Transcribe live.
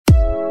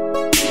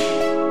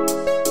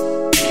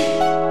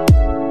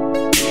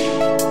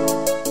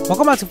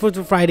Welcome back to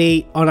Fruitful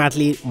Friday on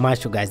Athlete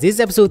Maestro, guys. This is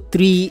episode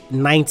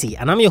 390,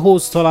 and I'm your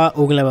host, Tola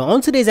Ogunleme.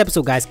 On today's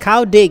episode, guys,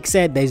 Kyle Dake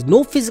said there's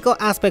no physical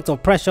aspect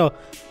of pressure,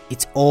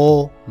 it's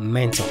all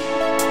mental.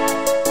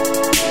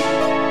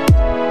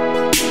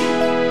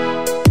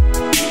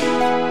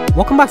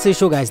 Welcome back to the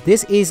show, guys.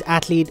 This is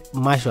Athlete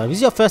Maestro. If this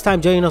is your first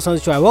time joining us on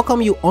the show, I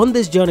welcome you on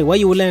this journey where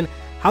you will learn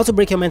how to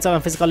break your mental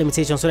and physical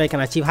limitations so that you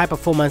can achieve high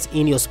performance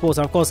in your sports.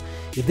 And of course,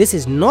 if this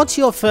is not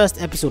your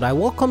first episode, I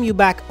welcome you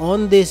back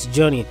on this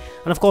journey.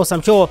 And of course,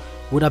 I'm sure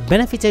would have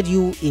benefited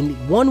you in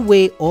one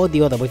way or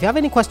the other. But if you have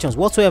any questions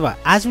whatsoever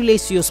as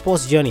relates to your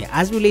sports journey,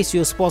 as relates to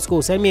your sports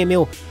goals, send me a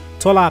mail,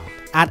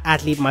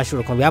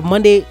 tola@athletemaestro.com. We have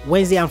Monday,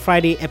 Wednesday, and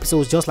Friday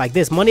episodes just like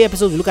this. Monday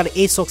episodes, we look at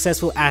a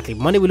successful athlete.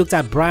 Monday, we looked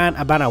at Brian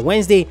Abana.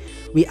 Wednesday,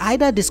 we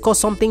either discuss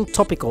something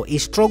topical, a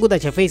struggle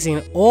that you're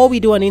facing, or we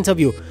do an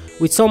interview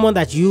with someone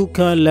that you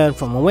can learn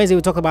from. On Wednesday,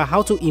 we talk about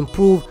how to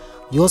improve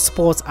your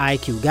sports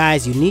IQ.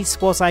 Guys, you need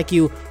sports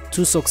IQ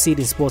to succeed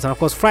in sports. And of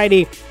course,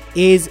 Friday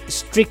is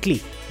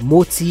strictly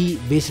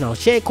motivational. I'll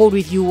share a code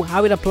with you,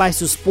 how it applies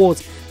to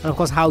sports, and of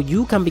course, how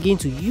you can begin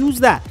to use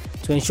that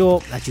to ensure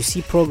that you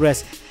see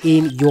progress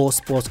in your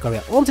sports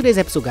career. On today's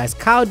episode, guys,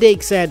 Kyle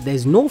Dake said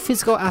there's no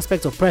physical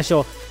aspect of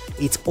pressure,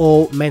 it's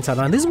all mental.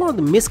 Now, this is one of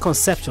the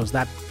misconceptions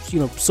that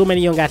so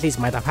many young athletes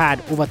might have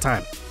had over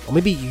time, or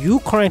maybe you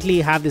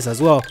currently have this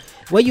as well,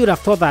 where you would have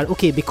thought that,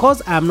 okay,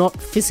 because I'm not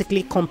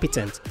physically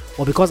competent,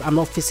 or because I'm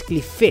not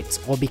physically fit,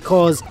 or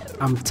because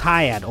I'm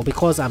tired, or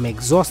because I'm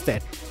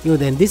exhausted,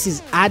 then this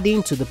is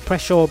adding to the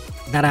pressure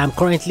that I'm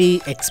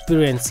currently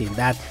experiencing.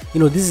 That,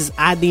 this is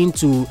adding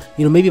to,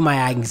 maybe my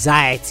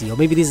anxiety, or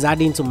maybe this is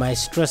adding to my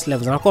stress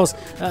levels. And of course,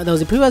 there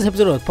was a previous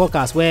episode of the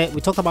podcast where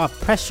we talked about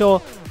pressure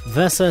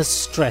versus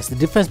stress, the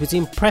difference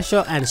between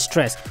pressure and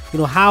stress,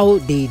 how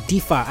they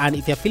differ. And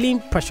if you're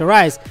feeling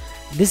pressurized,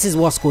 this is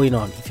what's going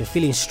on. If you're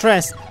feeling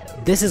stressed,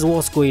 this is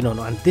what's going on,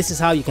 and this is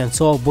how you can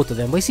solve both of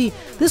them. But you see,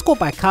 this quote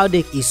by Kyle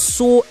Dake is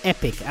so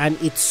epic and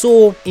it's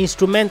so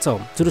instrumental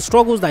to the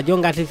struggles that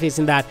young athletes face.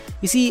 In that,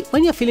 you see,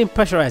 when you're feeling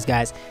pressurized,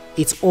 guys,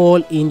 it's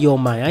all in your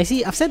mind. I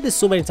see, I've said this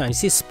so many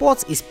times. You see,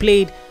 sports is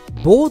played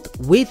both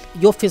with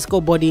your physical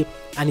body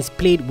and it's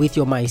played with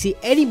your mind. You see,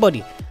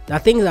 anybody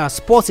that thinks that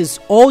sports is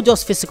all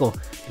just physical,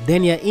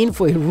 then you're in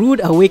for a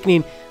rude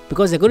awakening,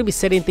 because there are going to be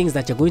certain things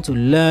that you're going to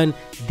learn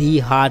the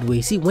hard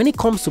way. See, when it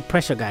comes to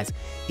pressure, guys,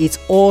 it's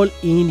all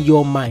in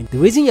your mind. The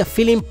reason you're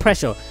feeling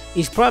pressure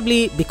is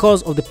probably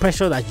because of the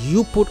pressure that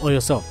you put on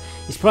yourself.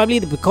 It's probably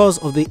because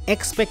of the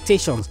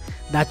expectations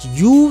that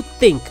you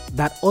think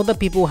that other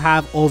people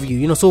have of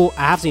you. So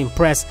I have to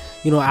impress,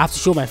 I have to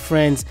show my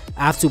friends,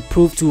 I have to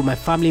prove to my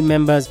family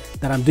members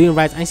that I'm doing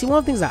right. And you see, one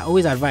of the things I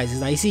always advise is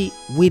that, you see,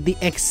 with the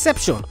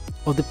exception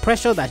of the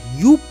pressure that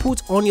you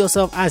put on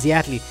yourself as the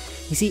athlete,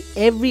 you see,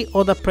 every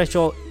other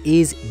pressure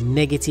is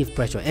negative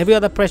pressure. Every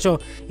other pressure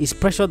is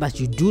pressure that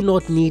you do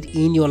not need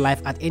in your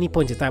life at any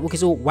point in time. Okay,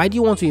 so why do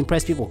you want to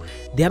impress people?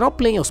 They are not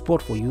playing your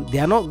sport for you. They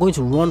are not going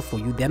to run for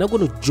you. They are not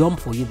going to jump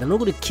for you. They're not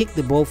going to kick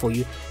the ball for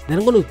you. They're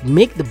not going to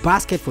make the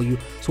basket for you.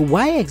 So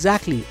why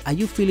exactly are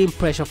you feeling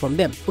pressure from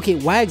them? Okay,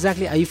 why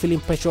exactly are you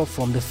feeling pressure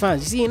from the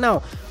fans? You see,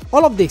 now,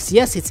 all of this,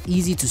 yes, it's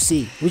easy to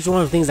say, which is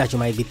one of the things that you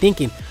might be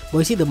thinking. But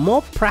you see, the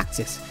more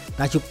practice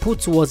that you put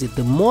towards it,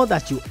 the more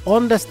that you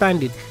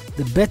understand it,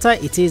 the better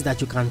it is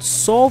that you can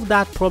solve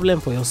that problem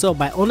for yourself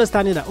by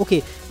understanding that,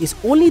 okay, it's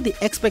only the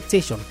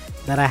expectation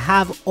that I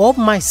have of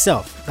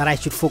myself that I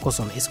should focus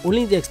on. It's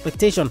only the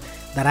expectation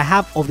that I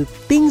have of the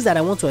things that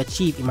I want to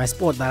achieve in my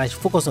sport that I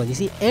should focus on. You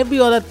see, every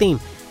other thing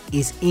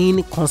is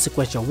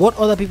inconsequential. What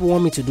other people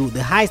want me to do,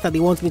 the heights that they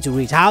want me to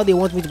reach, how they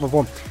want me to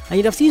perform. And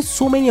you'd have seen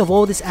so many of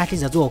all these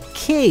athletes as well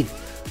cave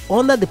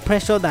under the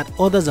pressure that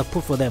others have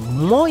put for them.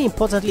 More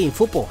importantly in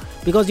football,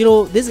 because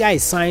this guy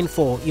is signed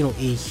for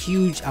a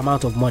huge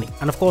amount of money,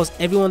 and of course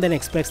everyone then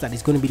expects that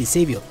he's going to be the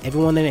savior.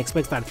 Everyone then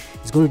expects that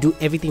he's going to do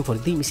everything for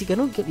the team. You see, you're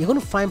going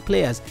to find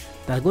players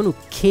that are going to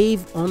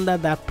cave under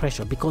that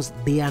pressure because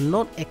they are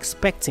not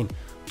expecting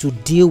to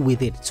deal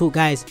with it. So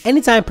guys,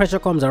 anytime pressure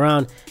comes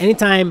around,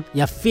 anytime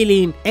you're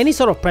feeling any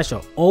sort of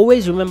pressure,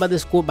 always remember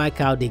this quote by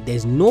Kyle Dake: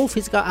 there's no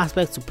physical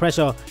aspect to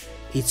pressure,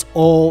 it's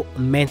all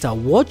mental.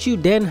 What you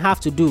then have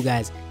to do,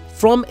 guys,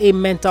 from a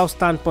mental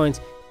standpoint,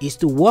 is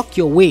to work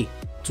your way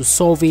to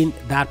solving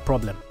that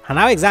problem. And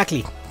how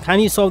exactly can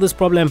you solve this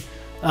problem?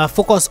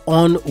 Focus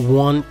on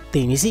one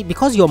thing. You see,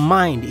 because your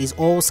mind is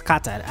all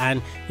scattered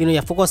and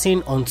you're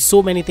focusing on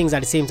so many things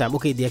at the same time.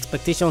 Okay, the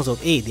expectations of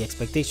A, the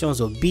expectations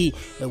of B,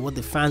 what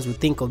the fans would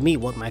think of me,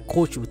 what my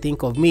coach would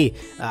think of me,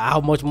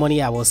 how much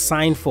money I was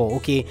signed for,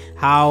 okay,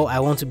 how I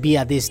want to be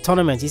at this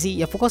tournament. You see,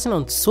 you're focusing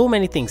on so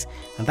many things,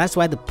 and that's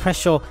why the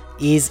pressure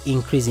is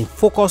increasing.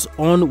 Focus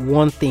on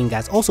one thing,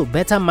 guys. Also,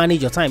 better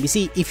manage your time. You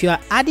see, if you are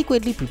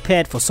adequately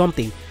prepared for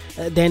something,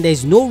 then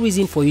there's no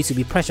reason for you to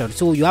be pressured.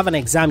 So you have an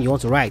exam you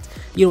want to write.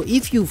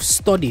 If you've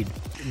studied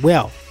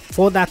well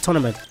for that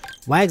tournament,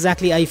 why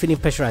exactly are you feeling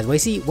pressurized? Well, you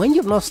see, when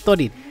you've not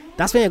studied,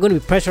 that's when you're going to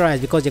be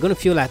pressurized, because you're going to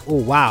feel like,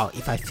 oh wow,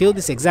 if I fail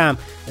this exam,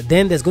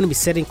 then there's going to be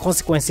certain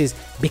consequences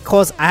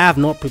because I have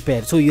not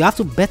prepared. So you have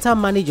to better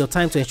manage your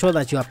time to ensure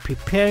that you are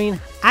preparing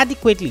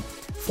adequately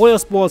for your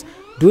sports,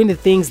 doing the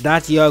things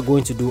that you are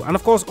going to do. And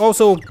of course,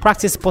 also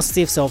practice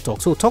positive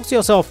self-talk. So talk to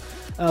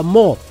yourself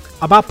more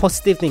about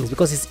positive things,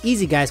 because it's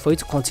easy, guys, for you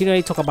to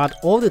continually talk about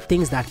all the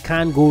things that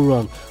can go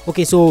wrong.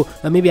 Okay, so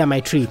maybe I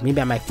might trip, maybe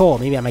I might fall,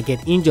 maybe I might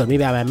get injured,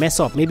 maybe I might mess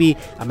up, maybe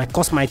I might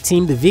cost my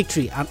team the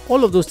victory, and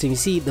all of those things. You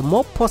see, the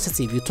more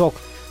positive you talk,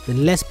 the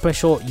less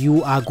pressure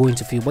you are going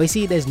to feel. But you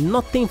see, there's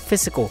nothing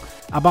physical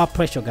about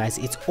pressure, guys.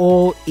 It's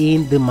all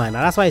in the mind,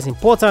 and that's why it's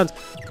important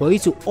for you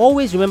to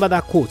always remember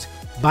that quote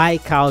by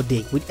Kyle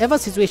Dake. Whichever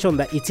situation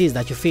that it is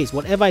that you face,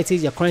 whatever it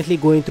is you're currently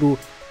going through,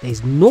 there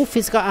is no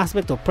physical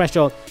aspect of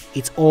pressure,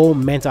 it's all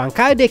mental. And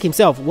Kyle Dake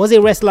himself was a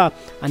wrestler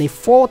and a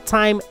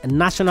 4-time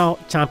national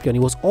champion. He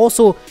was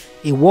also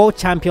a world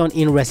champion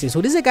in wrestling. So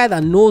this is a guy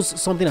that knows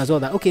something as well,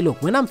 that okay,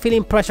 look, when I'm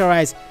feeling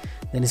pressurized,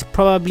 then it's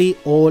probably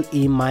all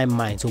in my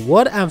mind. So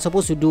what I'm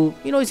supposed to do,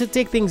 is to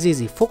take things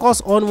easy,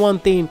 focus on one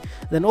thing,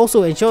 then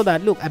also ensure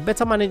that, look, I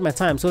better manage my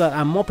time so that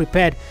I'm more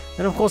prepared.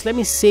 Then of course, let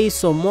me say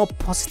some more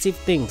positive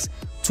things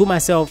to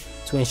myself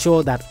to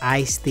ensure that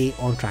I stay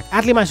on track.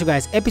 Athlete Man Show,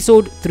 guys,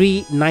 episode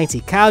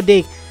 390. Kyle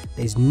Dake,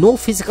 there's no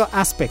physical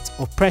aspect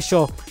of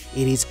pressure,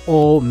 it is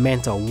all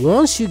mental.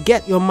 Once you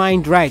get your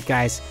mind right,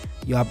 guys,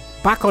 you are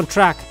back on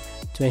track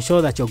to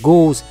ensure that your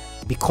goals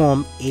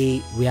become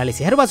a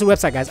reality. Head over to the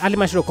website, guys,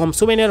 athletemanshow.com.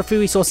 So many other free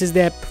resources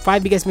there.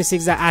 5 biggest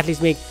mistakes that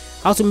athletes make,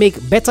 how to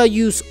make better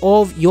use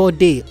of your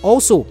day.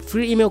 Also,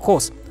 free email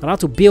course on how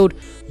to build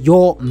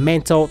your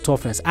mental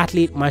toughness.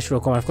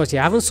 athletemanshow.com. Of course, if you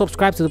haven't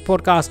subscribed to the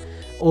podcast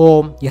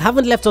or you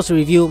haven't left us a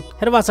review,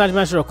 head over to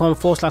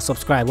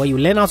athletemanshow.com/subscribe, where you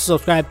learn how to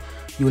subscribe,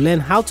 you learn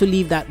how to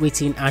leave that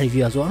rating and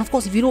review as well. And of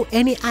course, if you know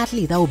any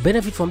athlete that will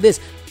benefit from this,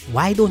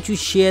 why don't you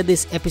share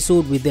this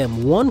episode with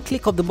them? One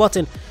click of the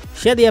button,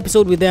 share the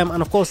episode with them,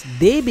 and of course,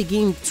 they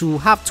begin to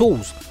have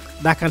tools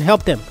that can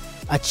help them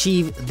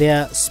achieve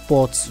their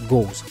sports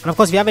goals. And of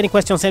course, if you have any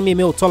questions, send me a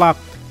mail,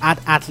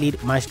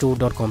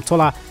 tola@athletemaestro.com,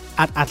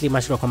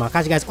 tola@athletemaestro.com. I'll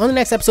catch you guys on the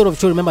next episode of the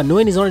show. Remember,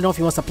 knowing is not enough,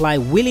 you must apply.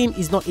 Willing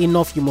is not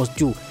enough, you must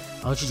do.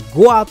 I want you to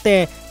go out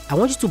there. I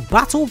want you to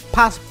battle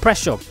past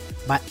pressure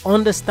by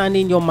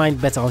understanding your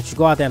mind better. I want you to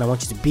go out there and I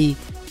want you to be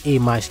a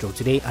maestro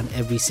today and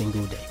every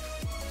single day.